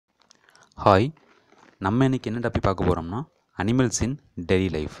Hi, நம்ம இன்றைக்கி என்ன டாபிக் பார்க்க போகிறோம்னா அனிமல்ஸ் இன் டெய்லி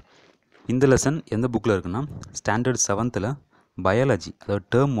லைஃப். இந்த லெசன் எந்த புக்கில் இருக்குன்னா ஸ்டாண்டர்ட் 7th பயாலஜி, அதாவது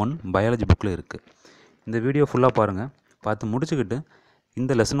டேர்ம் 1 பயாலஜி புக்கில் இருக்குது. இந்த வீடியோ ஃபுல்லாக பாருங்கள். பார்த்து முடிச்சுக்கிட்டு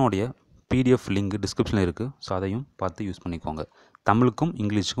இந்த லெசனோடைய பிடிஎஃப் லிங்க் டிஸ்கிரிப்ஷனில் இருக்குது. ஸோ அதையும் பார்த்து யூஸ் பண்ணிக்கோங்க. தமிழுக்கும்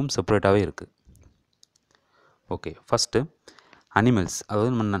இங்கிலீஷுக்கும் செப்பரேட்டாகவே இருக்குது. ஓகே, ஃபஸ்ட்டு அனிமல்ஸ்,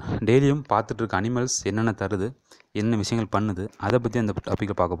 அதாவது நம்ம டெய்லியும் பார்த்துட்ருக்க அனிமல்ஸ் என்னென்ன தருது, என்ன விஷயங்கள் பண்ணுது, அதை பற்றி அந்த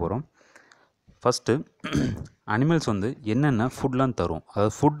டாப்பிக்கில் பார்க்க போகிறோம். ஃபஸ்ட்டு அனிமல்ஸ் வந்து என்னென்ன ஃபுட்லாம் தரும்,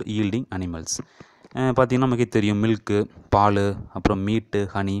 அதாவது ஃபுட் ஈல்டிங் அனிமல்ஸ். பார்த்திங்கன்னா நமக்கு தெரியும், மில்க்கு, பால், அப்புறம் மீட்டு,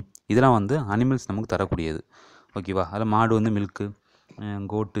 ஹனி, இதெல்லாம் வந்து அனிமல்ஸ் நமக்கு தரக்கூடியது. ஓகேவா? அதில் மாடு வந்து மில்க்கு,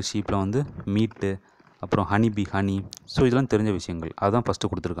 கோட்டு, ஷீப்பில் வந்து மீட்டு, அப்புறம் ஹனி. ஸோ இதெல்லாம் தெரிஞ்ச விஷயங்கள், அதுதான் ஃபஸ்ட்டு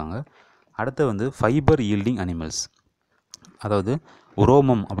கொடுத்துருக்காங்க. அடுத்து வந்து ஃபைபர் ஈல்டிங் அனிமல்ஸ், அதாவது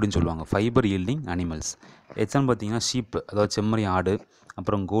உரோமம் அப்படின்னு சொல்லுவாங்க. ஃபைபர் ஈல்டிங் அனிமல்ஸ் எக்ஸாம்பிள் பார்த்திங்கன்னா ஷீப்பு, அதாவது செம்மறி ஆடு,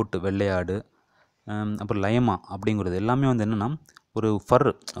 அப்புறம் கோட்டு, வெள்ளையாடு, அப்புறம் லயமா அப்படிங்கிறது எல்லாமே வந்து என்னென்னா ஒரு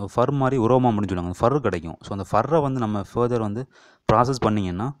ஃபர் மாதிரி உரோமம் அப்படின்னு சொல்லுவாங்க. ஃபர் கிடைக்கும். ஸோ அந்த ஃபர்ரை வந்து நம்ம ஃபர்தர் வந்து ப்ராசஸ்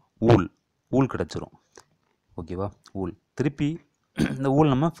பண்ணிங்கன்னா ஊல் கிடச்சிரும். ஓகேவா? ஊல் திருப்பி இந்த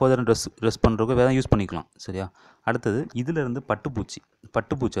ஊல் நம்ம ஃபர்தர் ட்ரெஸ் பண்ணுறதுக்கு வேறு யூஸ் பண்ணிக்கலாம். சரியா? அடுத்தது இதிலேருந்து பட்டுப்பூச்சி,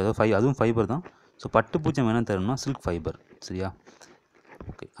 அதாவது அதுவும் ஃபைபர் தான். ஸோ பட்டுப்பூச்சி வேணால் தரணும்னா சில்க் ஃபைபர். சரியா?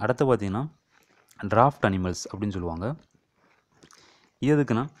 ஓகே, அடுத்து பார்த்திங்கன்னா டிராஃப்ட் அனிமல்ஸ் அப்படின்னு சொல்லுவாங்க.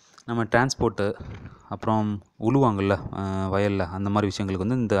 எதுக்குன்னா நம்ம டிரான்ஸ்போர்ட்டு, அப்புறம் உழுவாங்கள்ல வயலில், அந்த மாதிரி விஷயங்களுக்கு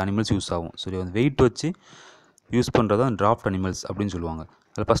வந்து இந்த அனிமல்ஸ் யூஸ் ஆகும். சரி, அந்த வெயிட் வச்சு யூஸ் பண்ணுறது தான் டிராஃப்ட் அனிமல்ஸ் அப்படின்னு சொல்லுவாங்க.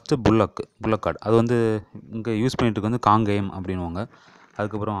 அதில் ஃபஸ்ட்டு புல்லக்கார்டு, அது வந்து இங்கே யூஸ் பண்ணிட்டு வந்து காங்கேயம் அப்படின்வாங்க.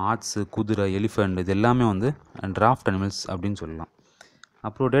 அதுக்கப்புறம் ஆட்ஸு, குதிரை, எலிஃபண்ட், இது எல்லாமே வந்து டிராஃப்ட் அனிமல்ஸ் அப்படின்னு சொல்லலாம்.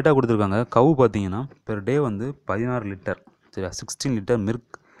 அப்புறம் டேட்டா கொடுத்துருக்காங்க. கவு பார்த்திங்கன்னா பெர் டே வந்து 16 லிட்டர், சரியா, 16 லிட்டர்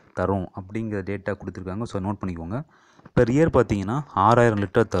மில்க் தரும் அப்படிங்கிற டேட்டா கொடுத்துருக்காங்க. ஸோ நோட் பண்ணிக்கோங்க. பெர் இயர் பார்த்திங்கன்னா 6000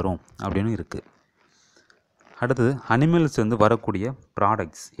 லிட்டர் தரும் அப்படின்னு இருக்குது. அடுத்தது அனிமல்ஸ் வந்து வரக்கூடிய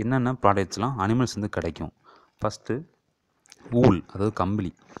ப்ராடக்ட்ஸ், என்னென்ன ப்ராடக்ட்ஸ்லாம் அனிமல்ஸ் வந்து கிடைக்கும். ஃபஸ்ட்டு ஊல், அதாவது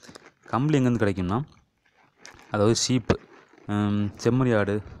கம்பளி எங்கேருந்து கிடைக்கும்னா, அதாவது ஷீப்பு, செம்மறி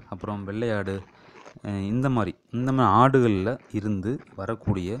ஆடு, அப்புறம் வெள்ளையாடு, இந்த மாதிரி ஆடுகளில் இருந்து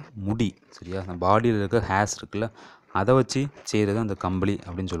வரக்கூடிய முடி, சரியா, அந்த பாடியில் இருக்க ஹேர்ஸ் இருக்குல்ல, அதை வச்சு செய்கிறது அந்த கம்பளி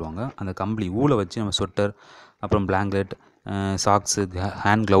அப்படின்னு சொல்லுவாங்க. அந்த கம்பளி ஊலை வச்சு நம்ம ஸ்வெட்டர், அப்புறம் பிளாங்கெட், சாக்ஸு,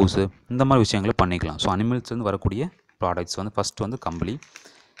 ஹேண்ட் க்ளவுஸு, இந்த மாதிரி விஷயங்களை பண்ணிக்கலாம். ஸோ அனிமல்ஸ் வந்து வரக்கூடிய ப்ராடக்ட்ஸ் வந்து ஃபஸ்ட்டு வந்து கம்பளி.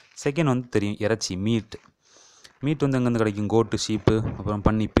 செகண்ட் வந்து தெரியும் இறைச்சி, மீட் வந்து எங்கேருந்து கிடைக்கும்? கோட்டு, ஷீப்பு, அப்புறம்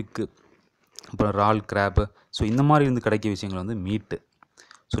பன்னி, பிக்கு, அப்புறம் ரால், கிராப்பு. ஸோ இந்த மாதிரி இருந்து கிடைக்கிற விஷயங்கள் வந்து மீட்டு.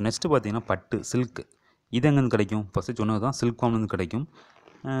 ஸோ நெக்ஸ்ட்டு பார்த்திங்கன்னா பட்டு, சில்க்கு, இது எங்கேருந்து கிடைக்கும்? ஃபஸ்ட்டு சொன்னது தான், சில்க் ஃபார்ம்லேருந்து கிடைக்கும்.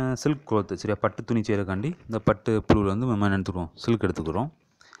 சில்க் க்ளோத்து, சரியா, பட்டு துணி செய்கிறக்காண்டி இந்த பட்டு புழுவில் வந்து நம்ம எடுத்துக்கிறோம், சில்க் எடுத்துக்கிறோம்.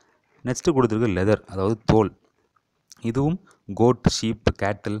 நெக்ஸ்ட்டு கொடுத்துருக்கு லெதர், அதாவது தோல். இதுவும் கோட், ஷீப்,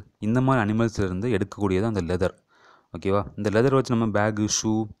 கேட்டில், இந்த மாதிரி அனிமல்ஸ்லேருந்து எடுக்கக்கூடியது அந்த லெதர். ஓகேவா? இந்த லெதர் வச்சு நம்ம பேகு,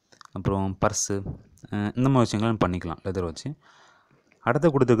 ஷூ, அப்புறம் பர்ஸு, இந்த மாதிரி விஷயங்கள்லாம் பண்ணிக்கலாம் லெதர் வச்சு. அடுத்த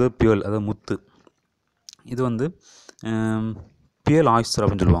கொடுத்துருக்கு பியல், அதாவது முத்து. இது வந்து பியல் ஆயிஸ்டர்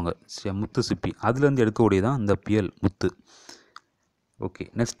அப்படின்னு சொல்லுவாங்க. சரி, முத்து சிப்பி, அதுலேருந்து எடுக்கக்கூடியதான் இந்த பியல் முத்து. ஓகே,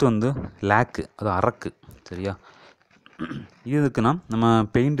 நெக்ஸ்ட் வந்து லேக்கு, அது அரக்கு. சரியா? இது எதுக்குன்னா நம்ம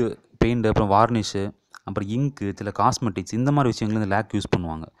பெயிண்ட்டு, அப்புறம் வார்னிஷு, அப்புறம் இங்கு, சில காஸ்மெட்டிக்ஸ், இந்த மாதிரி விஷயங்கள் இந்த லேக் யூஸ்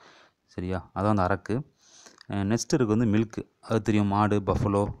பண்ணுவாங்க. சரியா? அதான் அந்த அரக்கு. நெக்ஸ்ட் இருக்குது வந்து மில்க்கு, அது தெரியும், மாடு,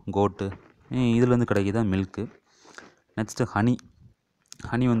 பஃபலோ, கோட்டு, இதுலேருந்து கிடைக்கிது மில்க்கு. நெக்ஸ்ட்டு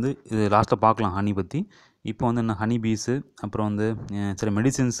ஹனி வந்து இது லாஸ்ட்டில் பார்க்கலாம் ஹனி பற்றி. இப்போ வந்து என்ன ஹனி பீஸு, அப்புறம் வந்து சில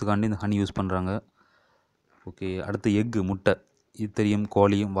மெடிசின்ஸுக்காண்டி இந்த ஹனி யூஸ் பண்ணுறாங்க. ஓகே, அடுத்து எக்கு, முட்டை, இது தெரியும்,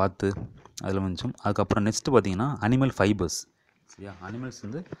 கோழியும், வாத்து, அதில் வந்துச்சோம். அதுக்கப்புறம் நெக்ஸ்ட்டு பார்த்திங்கன்னா அனிமல் ஃபைபர்ஸ். சரியா? அனிமல்ஸ்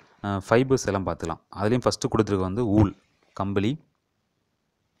வந்து ஃபைபர்ஸ் எல்லாம் பார்த்துக்கலாம். அதுலேயும் ஃபஸ்ட்டு கொடுத்துருக்க வந்து ஊல், கம்பளி,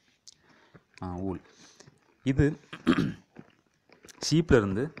 ஊல். இது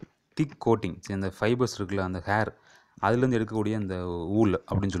ஷீப்லேருந்து திக் கோட்டிங், இந்த ஃபைபர்ஸ் இருக்குல்ல, அந்த ஹேர், அதுலேருந்து எடுக்கக்கூடிய அந்த ஊல்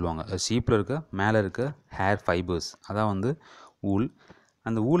அப்படின்னு சொல்லுவாங்க. ஷீப்பில் இருக்க மேலே இருக்க ஹேர் ஃபைபர்ஸ், அதான் வந்து ஊல்.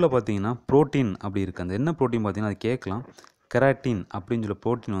 அந்த ஊலில் பார்த்திங்கன்னா ப்ரோட்டீன் அப்படி இருக்குது. அந்த என்ன ப்ரோட்டீன் பார்த்திங்கன்னா, அது கேட்கலாம். கெராட்டின் அப்படின்னு சொல்ல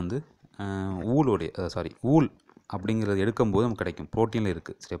ப்ரோட்டீன் வந்து ஊல் அப்படிங்கிறது எடுக்கும்போது நமக்கு கிடைக்கும். ப்ரோட்டீனில்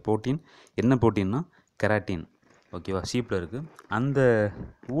இருக்குது. சரி, ப்ரோட்டீன் என்ன ப்ரோட்டீன்னா கெராட்டின். ஓகேவா? ஷீப்பில் இருக்குது. அந்த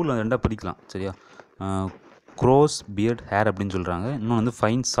ஊல் ரெண்டாக பிரிக்கலாம். சரியா? க்ரோஸ் பியர்ட் ஹேர் அப்படின்னு சொல்கிறாங்க. இன்னொன்று வந்து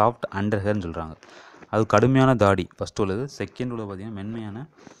ஃபைன் சாஃப்ட் அண்டர் ஹேர்னு சொல்கிறாங்க. அது கடுமையான தாடி ஃபஸ்ட்டு உள்ளது. செகண்ட் உள்ளது பார்த்திங்கன்னா மென்மையான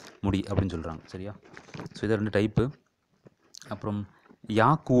முடி அப்படின்னு சொல்கிறாங்க. சரியா? ஸோ இதை 2 டைப்பு. அப்புறம்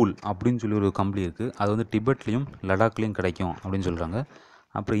யாக்கூல் அப்படின்னு சொல்லி ஒரு கம்பளி இருக்குது. அது வந்து டிபெட்லேயும் லடாக்லேயும் கிடைக்கும் அப்படின்னு சொல்கிறாங்க.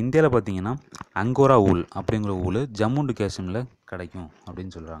 அப்புறம் இந்தியாவில் பார்த்திங்கன்னா அங்கோரா ஊல் அப்படிங்கிற ஊல் ஜம்மு அண்ட் காஷ்மீரில் கிடைக்கும்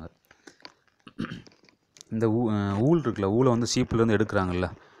அப்படின்னு சொல்கிறாங்க. இந்த ஊல் இருக்குல்ல, ஊலை வந்து ஷீப்லேருந்து எடுக்கிறாங்கல்ல,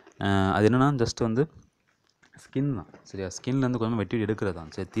 அது என்னென்னா ஜஸ்ட் வந்து ஸ்கின் தான் சரியா, ஸ்கின்லேருந்து கொஞ்சம் வெட்டி எடுக்கிறது தான்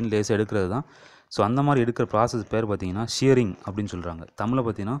சரி, தின் லேஸாக எடுக்கிறது தான். ஸோ அந்த மாதிரி எடுக்கிற ப்ராசஸ் பேர் பார்த்திங்கன்னா ஷியரிங் அப்படின்னு சொல்கிறாங்க. தமிழில்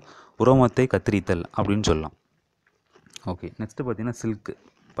பார்த்திங்கன்னா உரோமத்தை கத்திரித்தல் அப்படின்னு சொல்லலாம். ஓகே, நெக்ஸ்ட்டு பார்த்திங்கன்னா சில்க்கு,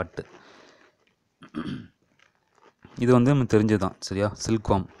 பட்டு. இது வந்து நம்ம தெரிஞ்சது தான் சரியா, சில்க்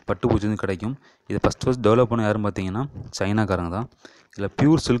வார்ம் பட்டுப்பூச்சி வந்து கிடைக்கும். இது ஃபஸ்ட் டெவலப் பண்ண யாருன்னு பார்த்தீங்கன்னா சைனாக்காரங்க தான். இதில்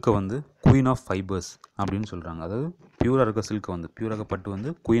பியூர் சில்க்கை வந்து குயின் ஆஃப் ஃபைபர்ஸ் அப்படின்னு சொல்கிறாங்க. அதாவது பியூராக இருக்க சில்க்கை வந்து, பியூராக பட்டு வந்து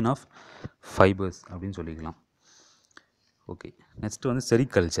குயின் ஆஃப் ஃபைபர்ஸ் அப்படின்னு சொல்லிக்கலாம். ஓகே, நெக்ஸ்ட்டு வந்து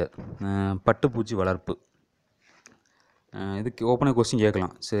செரிகல்ச்சர், பட்டுப்பூச்சி வளர்ப்பு. இதுக்கு ஓப்பனாக கொஸ்டின்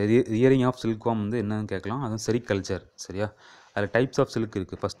கேட்கலாம். சரி, ரியரிங் ஆஃப் சில்க் வார்ம் வந்து என்னன்னு கேட்கலாம். அதுவும் செரிகல்ச்சர் சரியா. அதில் டைப்ஸ் ஆஃப் சில்க்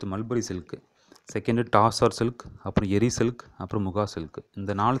இருக்குது. First mulberry silk, second டாசார் silk, அப்புறம் எரி சில்க், அப்புறம் முகா சில்க்.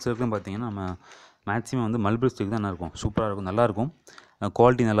 இந்த 4 சில்க்கும் பார்த்திங்கன்னா நம்ம மேக்ஸிமம் வந்து மல்பரி சில்க் தான் நல்லாயிருக்கும், சூப்பராக இருக்கும், நல்லாயிருக்கும்,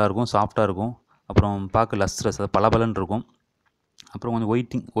 குவாலிட்டி நல்லாயிருக்கும், சாஃப்டாக இருக்கும், அப்புறம் பார்க்க லஸ்ட்ரஸ், அது பலபலன்னு இருக்கும், அப்புறம் கொஞ்சம்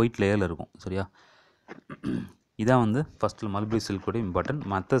ஒயிட் லேயரில் இருக்கும் சரியா. இதான் வந்து ஃபஸ்ட்டில் மல்பரி சில்க்கோடைய இம்பார்ட்டன்ட்.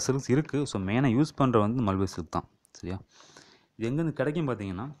 மற்ற சில்க்ஸ் இருக்குது, ஸோ மெயினாக யூஸ் பண்ணுற வந்து மல்பரி சில்க் தான் சரியா. இது எங்கேருந்து கிடைக்கும்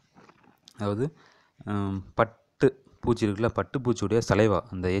பார்த்தீங்கன்னா, அதாவது பட்டு பூச்சி இருக்குல்ல, பட்டு பூச்சியுடைய சலைவா,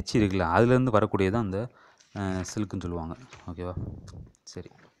 அந்த எச்சி இருக்குல்ல, அதுலேருந்து வரக்கூடியதான் அந்த சில்க்குன்னு சொல்லுவாங்க. ஓகேவா,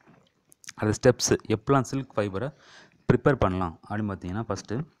 சரி. அது ஸ்டெப்ஸு எப்போலாம் சில்க் ஃபைபரை ப்ரிப்பேர் பண்ணலாம் அப்படின்னு பார்த்தீங்கன்னா,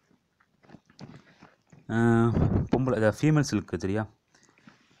 ஃபஸ்ட்டு பொம்பளை ஃபீமேல் சில்க்கு சரியா,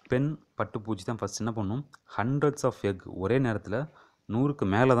 பெண் பட்டுப்பூச்சி தான் ஃபஸ்ட் என்ன பண்ணும், ஹண்ட்ரட்ஸ் ஆஃப் எக் ஒரே நேரத்தில் 100க்கு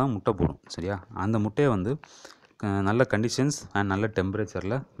மேலே தான் முட்டை போடும் சரியா. அந்த முட்டையை வந்து நல்ல கண்டிஷன்ஸ் அண்ட் நல்ல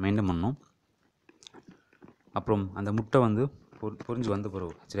டெம்பரேச்சரில் மெயின்டைன் பண்ணணும். அப்புறம் அந்த முட்டை வந்து பொரிஞ்சு வந்த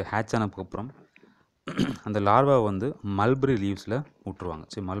பிறகு சரி, ஹேட்ச் ஆனதுக்கப்புறம் அந்த லார்வா வந்து மல்பரி லீவ்ஸில் விட்டுருவாங்க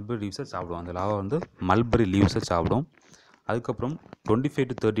சரி, மல்பரி லீவ்ஸை சாப்பிடுவோம். அந்த லார்வா வந்து மல்பரி லீவ்ஸை சாப்பிடும். அதுக்கப்புறம் 25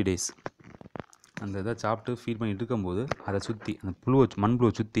 to 30 days அந்த இதை சாப்பிட்டு ஃபீட் பண்ணிட்டு இருக்கும்போது அதை சுற்றி அந்த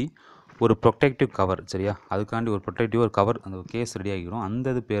மண்புழுவை சுற்றி ஒரு ப்ரொடெக்டிவ் கவர் சரியா, அதுக்காண்டி ஒரு ப்ரொடெக்டிவ் ஒரு கவர், அந்த கேஸ் ரெடி ஆகிடும்.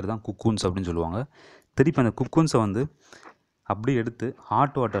 அந்த இது பேர் தான் குக்கூன்ஸ் அப்படின்னு சொல்லுவாங்க. திருப்பி அந்த குக்கூன்ஸை வந்து அப்படியே எடுத்து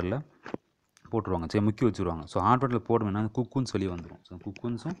ஹாட் வாட்டரில் போட்டுருவாங்க சரி, முக்கி வச்சுருவாங்க. ஸோ ஹாட் வாட்டரில் போடுவேன்னா அந்த குக்கூன்ஸ் வெளியே வந்துடும். ஸோ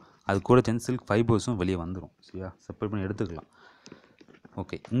குக்கூன்ஸும் அது கூட சேர்ந்து சில்க் ஃபைபர்ஸும் வெளியே வந்துடும் சரியா, செப்பரேட் பண்ணி எடுத்துக்கலாம்.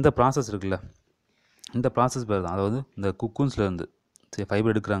 ஓகே, இந்த ப்ராசஸ் இருக்குல்ல, இந்த ப்ராசஸ் பேர் தான், அதாவது இந்த குக்கூன்ஸ்லேருந்து சரி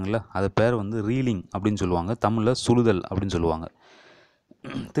ஃபைபர் எடுக்கிறாங்கல்ல, அது பேர் வந்து ரீலிங் அப்படின்னு சொல்லுவாங்க, தமிழில் சுழுதல் அப்படின்னு சொல்லுவாங்க.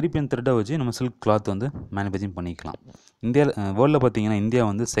 திருப்பி அந்த த்ரெட்டை வச்சு நம்ம சில்க் கிளாத் வந்து மேனுஃபேக்சரிங் பண்ணிக்கலாம். இந்தியாவில் வேர்ல்டில் பார்த்திங்கன்னா இந்தியா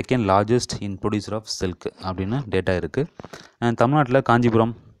வந்து second largest in producer of silk அப்படின்னு டேட்டா இருக்குது. தமிழ்நாட்டில்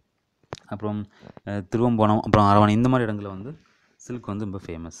காஞ்சிபுரம், அப்புறம் திருவம்போனம், அப்புறம் அரவணை, இந்த மாதிரி இடங்களில் வந்து சில்க் வந்து ரொம்ப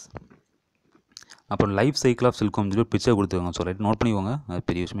ஃபேமஸ். அப்புறம் life cycle of silk warm சொல்லி பிக்சர் கொடுத்துருக்காங்க. ஸோ ரைட் நோட் பண்ணிக்கோங்க, அது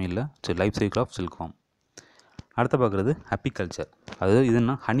பெரிய விஷயமே இல்லை. சரி, life cycle of silk warm. அடுத்து பார்க்குறது அப்பிகல்ச்சர், அதாவது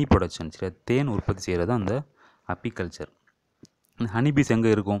இதுன்னா ஹனி ப்ரொடக்ஷன் சரி, தேன் உற்பத்தி செய்கிறது அந்த அப்பிகல்ச்சர். இந்த ஹனி பீஸ் எங்கே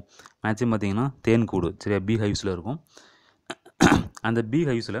இருக்கும் மேக்ஸிமம் பார்த்திங்கன்னா தேன் கூடு சரியா, பீ ஹைவ்ஸில் இருக்கும். அந்த பீ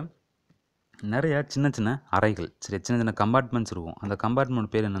ஹைவ்ஸில் நிறையா சின்ன சின்ன அறைகள் சரி, சின்ன சின்ன கம்பார்ட்மெண்ட்ஸ் இருக்கும். அந்த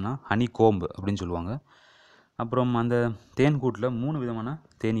கம்பார்ட்மெண்ட் பேர் என்னென்னா ஹனி கோம்பு அப்படின்னு சொல்லுவாங்க. அப்புறம் அந்த தேன் கூட்டில் 3 விதமான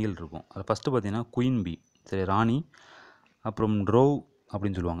தேனீகள் இருக்கும். அது ஃபஸ்ட்டு பார்த்திங்கன்னா குயின் பீ சரி, ராணி, அப்புறம் ட்ரோவ்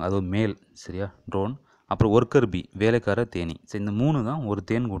அப்படின்னு சொல்லுவாங்க, அது மேல் சரியா, ட்ரோன், அப்புறம் ஒர்க்கர் பீ வேலைக்கார தேனி சரி, இந்த 3 தான் ஒரு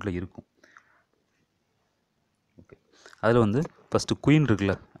தேன் கூட்டில் இருக்கும். ஓகே, அதில் வந்து ஃபஸ்ட்டு குயின்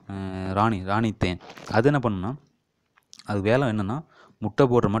இருக்குல்ல, ராணி தேன், அது என்ன பண்ணுன்னா, அது வேலை என்னென்னா முட்டை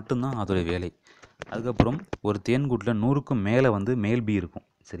போடுற மட்டும்தான் அதோடைய வேலை. அதுக்கப்புறம் ஒரு தேன் கூட்டில் 100க்கும் மேலே வந்து மேல் பீ இருக்கும்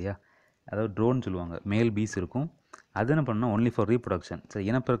சரியா, அதாவது ட்ரோன் சொல்லுவாங்க, மேல் பீஸ் இருக்கும். அது என்ன பண்ணால் ஒன்லி ஃபார் ரீப்ரொடக்ஷன் சரி,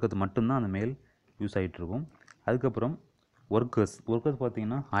 இனப்பெருக்கத்து மட்டும்தான் அந்த மேல் யூஸ் ஆகிட்டுருக்கும். அதுக்கப்புறம் ஒர்க்கர்ஸ்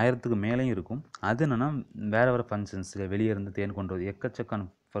பார்த்திங்கன்னா 1000க்கு மேலேயும் இருக்கும். அது என்னென்னா வேறு ஃபங்க்ஷன்ஸ் சரியா, வெளியே இருந்து தேன் கொண்டு வருது, எக்கச்சக்கான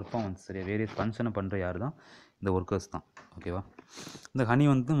பர்ஃபார்மன்ஸ் சரியா, வேரியஸ் ஃபங்க்ஷனை பண்ணுற யார் தான், இந்த ஒர்க்கர்ஸ் தான். ஓகேவா, இந்த ஹனி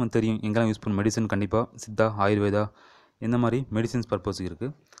வந்து நமக்கு தெரியும் எங்கெல்லாம் யூஸ் பண்ண, மெடிசன் கண்டிப்பாக சித்தா, ஆயுர்வேதா, இந்த மாதிரி மெடிசின்ஸ் பர்பஸுக்கு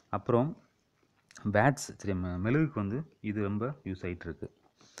இருக்குது. அப்புறம் பேட்ஸ் சரி, மெழுகுக்கு வந்து இது ரொம்ப யூஸ் ஆகிட்டுருக்கு.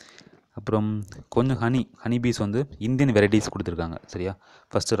 அப்புறம் கொஞ்சம் ஹனி பீஸ் வந்து இந்தியன் வெரைட்டிஸ் கொடுத்துருக்காங்க சரியா.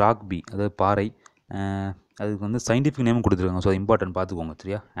 ஃபஸ்ட்டு ராக் பீ, அதாவது பாறை, அதுக்கு வந்து சயின்டிஃபிக் நேமும் கொடுத்துருக்காங்க. ஸோ இம்பார்ட்டன்ட் பார்த்துக்கோங்க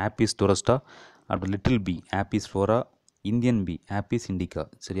சரியா. ஆப்பிஸ் டொரஸ்டா, அப்புறம் லிட்டில் பீ, ஆப்பிஸ் ஃப்ளோரா, இந்தியன் பீ, ஆப்பிஸ் இண்டிகா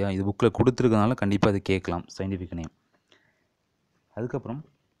சரியா. இது புக்கில் கொடுத்துருக்கனால கண்டிப்பாக அது கேட்கலாம் சயின்டிஃபிக் நேம். அதுக்கப்புறம்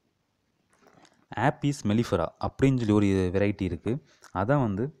ஆப்பிஸ் மெலிஃபரா அப்படின்னு சொல்லி ஒரு வெரைட்டி இருக்குது. அதான்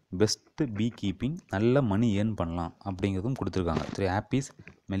வந்து பெஸ்ட்டு பீ கீப்பிங், நல்ல மணி ஏர்ன் பண்ணலாம் அப்படிங்கிறதும் கொடுத்துருக்காங்க சரி, ஆப்பிஸ்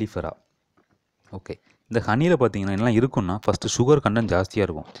மெலிஃபரா. ஓகே, இந்த ஹனியில் பார்த்தீங்கன்னா என்னெல்லாம் இருக்குன்னா, ஃபஸ்ட்டு சுகர் கண்டென்ட் ஜாஸ்தியாக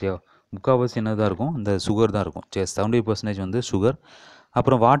இருக்கும் சரியா, முக்கால்வாசி என்ன தான் இருக்கும், இந்த சுகர் தான் இருக்கும் சரி, 70% வந்து சுகர்,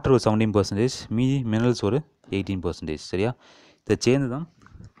 அப்புறம் வாட்டர் ஒரு 17%, மீதி மினரல்ஸ் ஒரு 18% சரியா. இதை சேர்ந்து தான்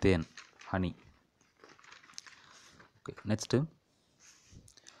தேன், ஹனி. ஓகே, நெக்ஸ்ட்டு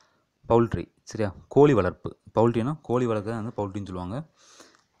பவுல்ட்ரி, சரியா, கோழி வளர்ப்பு. பவுல்ட்ரினா கோழி வளர்க்க வந்து பவுல்ட்ரின்னு சொல்லுவாங்க.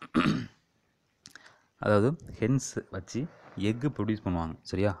 அதாவது ஹென்ஸ் வச்சு எக்கு ப்ரொடியூஸ் பண்ணுவாங்க,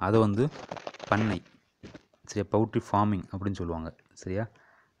 சரியா, அதை வந்து பண்ணை, சரியா, பவுல்ட்ரி ஃபார்மிங் அப்படின்னு சொல்லுவாங்க, சரியா.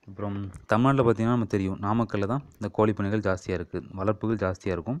 அப்புறம் தமிழ்நாட்டில் பார்த்திங்கன்னா நம்ம தெரியும், நாமக்கல்லில் தான் இந்த கோழி பண்ணைகள் ஜாஸ்தியாக இருக்குது, வளர்ப்புகள்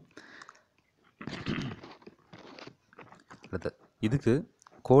ஜாஸ்தியாக இருக்கும். அடுத்து இதுக்கு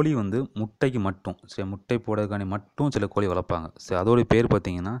கோழி வந்து முட்டைக்கு மட்டும், சரி, முட்டை போடுறதுக்காண்டி மட்டும் சில கோழி வளர்ப்பாங்க. சரி, அதோடைய பேர்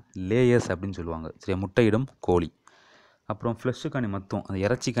பார்த்திங்கன்னா லேயர்ஸ் அப்படின்னு சொல்லுவாங்க, சரி, முட்டையிடும் கோழி. அப்புறம் ஃப்ளெஷ்ஷுக்காண்டி மட்டும், அந்த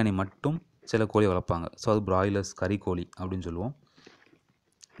இறைச்சிக்காண்டி மட்டும் சில கோழி வளர்ப்பாங்க. ஸோ அது பிராய்லர்ஸ், கறி கோழி அப்படின்னு சொல்லுவோம்.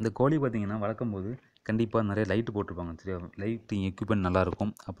 இந்த கோழி பார்த்திங்கன்னா வளர்க்கும்போது கண்டிப்பாக நிறைய லைட்டு போட்டிருப்பாங்க, சரியா, லைட்டிங் எக்யூப்மெண்ட்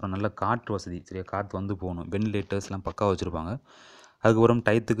நல்லாயிருக்கும். அப்புறம் நல்ல காற்று வசதி, சரியா, காற்று வந்து போகணும், வென்டிலேட்டர்ஸ்லாம் பக்காவாக வச்சுருப்பாங்க. அதுக்கப்புறம்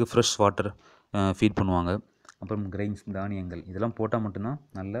டயத்துக்கு ஃப்ரெஷ் வாட்டர் ஃபீட் பண்ணுவாங்க. அப்புறம் கிரெயின்ஸ், தானியங்கள் இதெல்லாம் போட்டால் மட்டும்தான்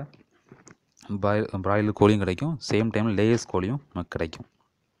நல்ல பிராய்லர் கோழியும் கிடைக்கும், சேம் டைமில் லேயர்ஸ் கோழியும் நமக்கு கிடைக்கும்.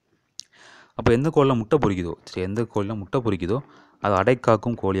 அப்போ எந்த கோழியில் முட்டை பொரிக்குதோ, சரி, எந்த கோழியில் முட்டை பொரிக்குதோ அது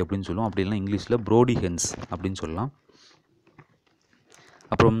அடைக்காக்கும் கோழி அப்படின்னு சொல்லுவோம். அப்படி இல்லைனா இங்கிலீஷில் ப்ரோடி ஹென்ஸ் அப்படின்னு சொல்லலாம்.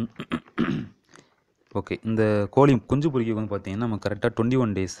 அப்புறம் ஓகே, இந்த கோழி குஞ்சு பொரிக்க வந்து பார்த்திங்கன்னா நம்ம கரெக்டாக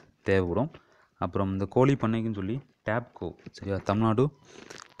 21 days தேவைப்படும். அப்புறம் இந்த கோழி பண்ணைக்குன்னு சொல்லி டேப்கோ, சரியா, தமிழ்நாடு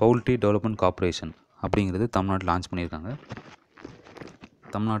பவுல்ட்ரி டெவலப்மெண்ட் கார்ப்பரேஷன் அப்படிங்கிறது தமிழ்நாட்டில் லான்ச் பண்ணியிருக்காங்க,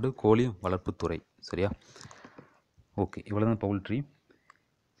 தமிழ்நாடு கோழி வளர்ப்புத்துறை, சரியா. ஓகே, இவ்வளோ தான் பவுல்ட்ரி.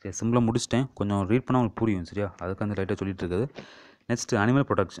 சரி, சிம்பிளாக முடிச்சிட்டேன், கொஞ்சம் ரீட் பண்ணால் உங்களுக்கு புரியும், சரியா, அதுக்கு வந்து லைட்டாக சொல்லிட்டு இருக்குது. நெக்ஸ்ட்டு அனிமல்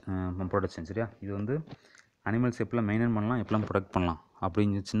ப்ரொடக்ஷன், சரியா. இது வந்து அனிமல்ஸ் எப்படிலாம் மெயின்டைன் பண்ணலாம், எப்படிலாம் ப்ரொடக்ட் பண்ணலாம்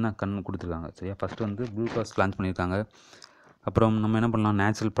அப்படின்னு சின்ன கொடுத்துருக்காங்க, சரியா. ஃபஸ்ட்டு வந்து ப்ளூ காஸ்ட் லான்ச் பண்ணியிருக்காங்க. அப்புறம் நம்ம என்ன பண்ணலாம்,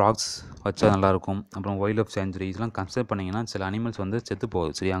 நேச்சுரல் ப்ராக்ஸ் வச்சா நல்லாயிருக்கும். அப்புறம் வைல்ட் லைஃப் சேஞ்சுரி இதெல்லாம் கன்சிடர் பண்ணிங்கன்னா சில அனிமல்ஸ் வந்து செத்து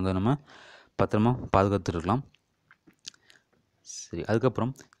போகுது, சரி, அங்கே நம்ம பத்திரமா பாதுகாத்துருக்கலாம். சரி,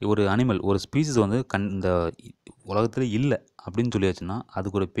 அதுக்கப்புறம் ஒரு அனிமல், ஒரு ஸ்பீசிஸ் வந்து இந்த உலகத்தில் இல்லை அப்படின்னு சொல்லியாச்சுன்னா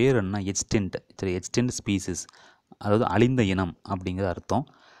அதுக்கு ஒரு பேர் என்ன, எக்ஸ்டென்ட், சரி, எக்ஸ்டென்ட் ஸ்பீசிஸ், அதாவது அழிந்த இனம் அப்படிங்கிற அர்த்தம்.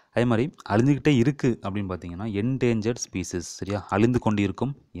 அதே மாதிரி அழிஞ்சிக்கிட்டே இருக்குது அப்படின்னு பார்த்தீங்கன்னா என்டேஞ்சர்ட் ஸ்பீசிஸ், சரியா, அழிந்து கொண்டு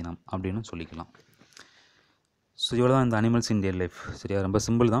இருக்கும் இனம் அப்படின்னு சொல்லிக்கலாம். ஸோ இவ்வளோ தான் இந்த அனிமல்ஸ் இன் டெய்லி லைஃப், சரியா, ரொம்ப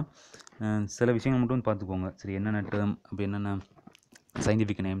சிம்பிள் தான். சில விஷயங்கள் மட்டும் பார்த்துக்கோங்க, சரி, என்னென்ன டேர்ம் அப்படி என்னென்ன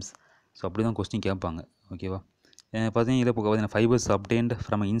சயின்டிஃபிக் நேம்ஸ், ஸோ அப்படி தான் கொஸ்டின் கேட்பாங்க, ஓகேவா. பார்த்தீங்கன்னா இதில் இப்போ பார்த்தீங்கன்னா ஃபைபர்ஸ் அப்டெயின்ட்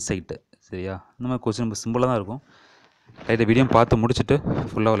ஃப்ரம் இன்சைட், சரியா, இந்த மாதிரி கொஸ்டின் ரொம்ப சிம்பிளாக தான் இருக்கும். லைட்டாக வீடியோ பார்த்து முடிச்சுட்டு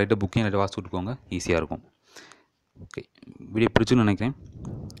ஃபுல்லாக லைட்டாக புக்கையும் லைட்டாக வாசிச்சுட்டு போங்க, ஈஸியாக இருக்கும். ஓகே, வீடியோ பிடிச்சுன்னு நினைக்கிறேன்.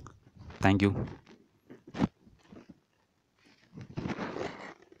 தேங்க்யூ.